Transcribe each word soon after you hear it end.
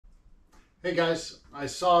Hey guys, I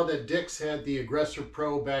saw that Dick's had the Aggressor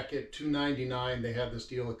Pro back at $299. They had this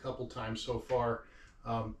deal a couple times so far.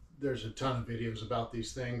 There's a ton of videos about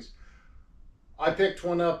these things. I picked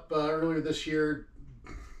one up earlier this year,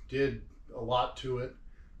 did a lot to it.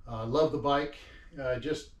 Love the bike.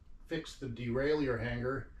 Just fixed the derailleur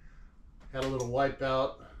hanger. Had a little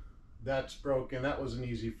wipeout. That's broken. That was an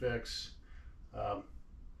easy fix. Got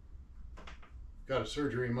a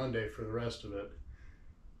surgery Monday for the rest of it.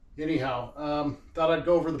 Anyhow, thought I'd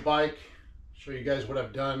go over the bike, show you guys what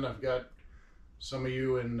I've done. I've got some of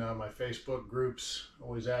you in my Facebook groups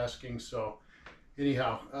always asking. So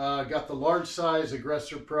anyhow, got the large size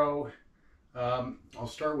Aggressor Pro. I'll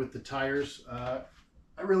start with the tires. I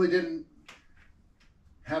really didn't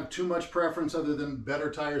have too much preference other than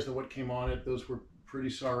better tires than what came on it. Those were pretty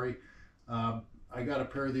sorry. I got a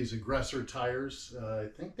pair of these Aggressor tires. I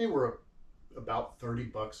think they were about 30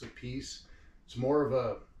 bucks a piece. It's more of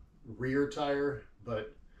a rear tire,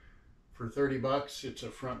 but for 30 bucks it's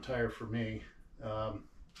a front tire for me.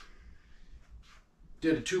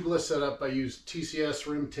 Did a tubeless setup. I used TCS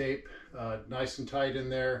Rim Tape, nice and tight in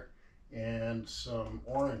there, and some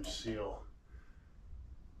orange seal.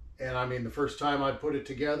 And I mean, the first time I put it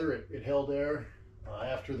together, it held air.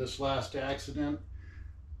 After this last accident,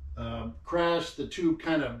 crashed, the tube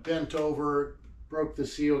kind of bent over, broke the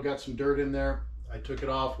seal, got some dirt in there. I took it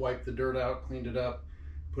off, wiped the dirt out, cleaned it up,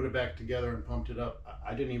 put it back together and pumped it up.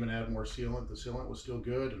 I didn't even add more sealant. The sealant was still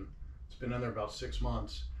good, and it's been in there about 6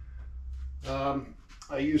 months.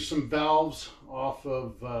 I used some valves off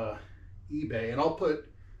of eBay, and I'll put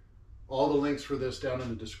all the links for this down in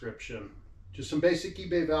the description. Just some basic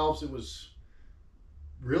eBay valves. It was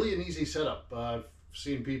really an easy setup. I've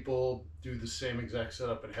seen people do the same exact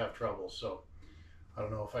setup and have trouble, so I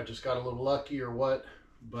don't know if I just got a little lucky or what,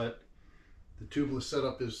 but the tubeless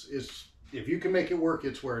setup is if you can make it work,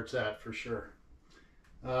 it's where it's at for sure.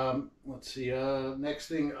 Let's see, next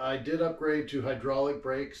thing, I did upgrade to hydraulic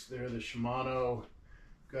brakes. They're the Shimano,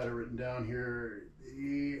 got it written down here,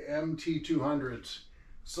 the MT200s.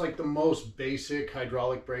 It's like the most basic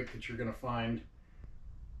hydraulic brake that you're gonna find.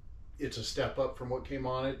 It's a step up from what came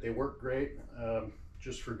on it. They work great.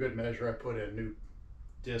 Just for good measure, I put in new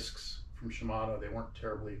discs from Shimano. They weren't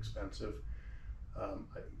terribly expensive.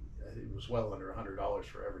 It was well under $100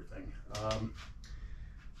 for everything.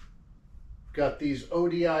 Got these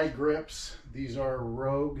ODI grips. These are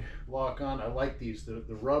Rogue lock-on. I like these. The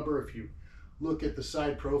rubber, if you look at the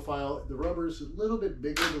side profile, the rubber is a little bit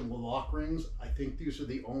bigger than the lock rings. I think these are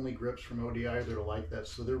the only grips from ODI that are like that.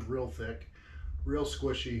 So they're real thick, real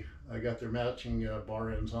squishy. I got their matching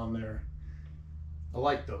bar ends on there. I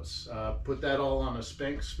like those. Put that all on a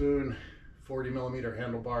Spank spoon, 40mm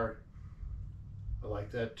handlebar. I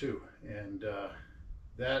like that too. And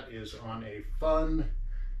that is on a Funn,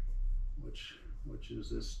 which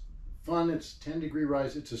is this Funn. It's 10-degree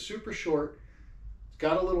rise. It's a super short. It's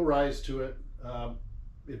got a little rise to it.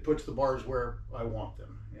 It puts the bars where I want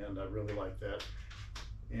them, and I really like that.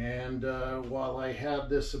 And while I have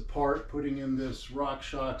this apart, putting in this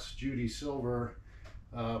RockShox Judy silver,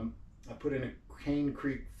 I put in a Cane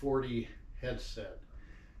Creek 40 headset,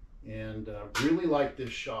 and really like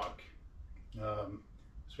this shock.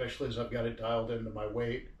 Especially as I've got it dialed into my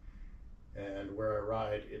weight and where I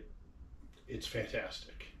ride, it's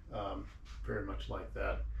fantastic. Very much like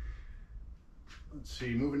that. Let's see,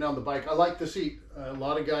 moving down the bike, I like the seat. A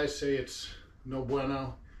lot of guys say it's no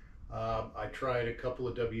bueno. I tried a couple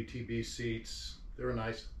of WTB seats. They were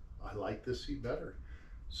nice. I like this seat better,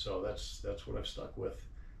 so that's what I've stuck with.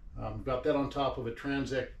 Got that on top of a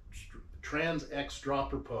Tranz-X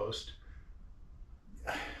dropper post.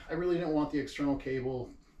 I really didn't want the external cable.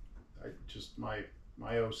 Just my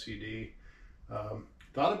OCD.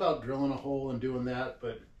 Thought about drilling a hole and doing that,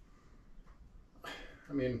 but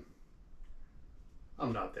I mean,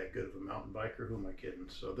 I'm not that good of a mountain biker. Who am I kidding?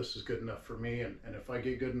 So this is good enough for me, and if I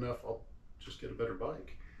get good enough, I'll just get a better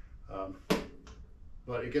bike.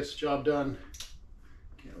 But it gets the job done.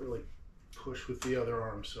 Can't really push with the other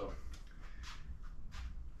arm, so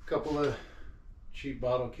a couple of cheap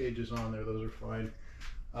bottle cages on there. Those are fine.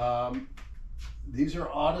 These are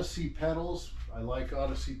Odyssey pedals. I like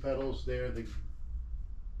Odyssey pedals. They're the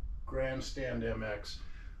Grandstand MX.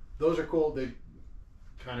 Those are cool. They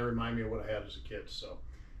kind of remind me of what I had as a kid. So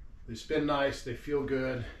they spin nice. They feel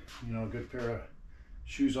good. You know, a good pair of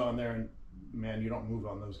shoes on there, and man, you don't move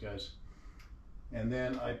on those guys. And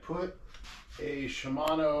then I put a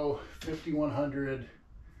Shimano 5100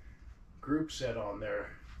 group set on there.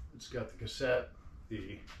 It's got the cassette,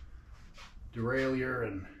 the derailleur,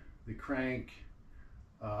 and the crank.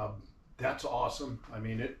 That's awesome. I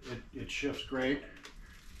mean, it shifts great.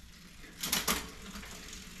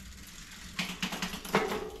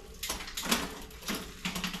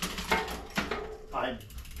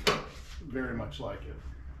 much like it.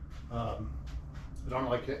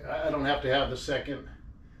 I don't have to have the second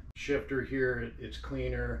shifter here. It's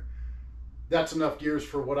cleaner. That's enough gears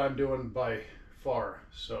for what I'm doing by far.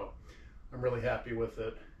 So I'm really happy with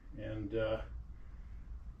it. And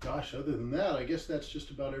gosh, other than that, I guess that's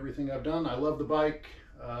just about everything I've done. I love the bike.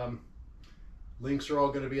 Links are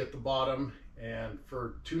all going to be at the bottom. And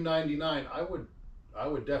for $299, I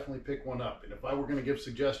would definitely pick one up. And if I were going to give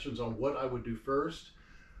suggestions on what I would do first,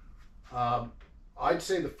 I'd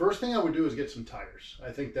say the first thing I would do is get some tires.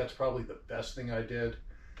 I think that's probably the best thing I did.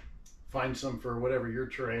 Find some for whatever your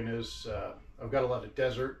terrain is. I've got a lot of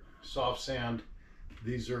desert, soft sand.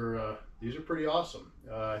 These are pretty awesome.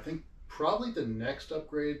 I think probably the next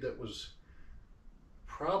upgrade that was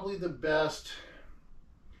probably the best,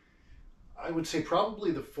 I would say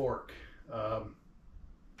probably the fork.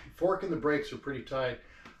 Fork and the brakes are pretty tight.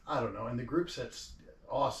 I don't know, and the group set's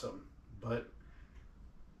awesome, but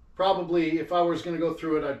probably if I was going to go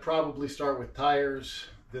through it, I'd probably start with tires,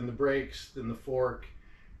 then the brakes, then the fork,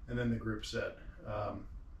 and then the group set.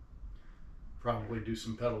 Probably do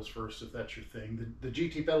some pedals first if that's your thing. The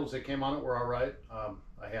GT pedals that came on it were all right.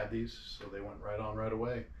 I had these, so they went right on right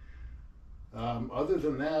away. Other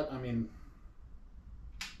than that, I mean,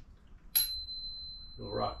 the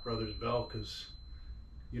Rockbros Bell, because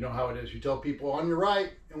you know how it is. You tell people on your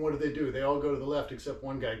right, and what do? They all go to the left except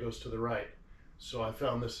one guy goes to the right. So I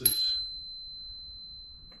found this is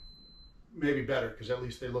maybe better because at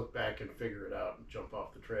least they look back and figure it out and jump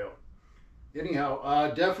off the trail.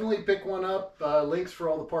 Anyhow, definitely pick one up. Links for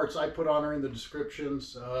all the parts I put on are in the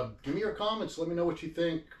descriptions. Give me your comments. Let me know what you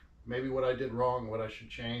think. Maybe what I did wrong, what I should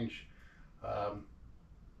change.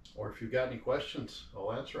 Or if you've got any questions,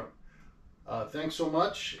 I'll answer them. Thanks so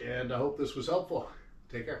much, and I hope this was helpful.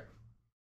 Take care.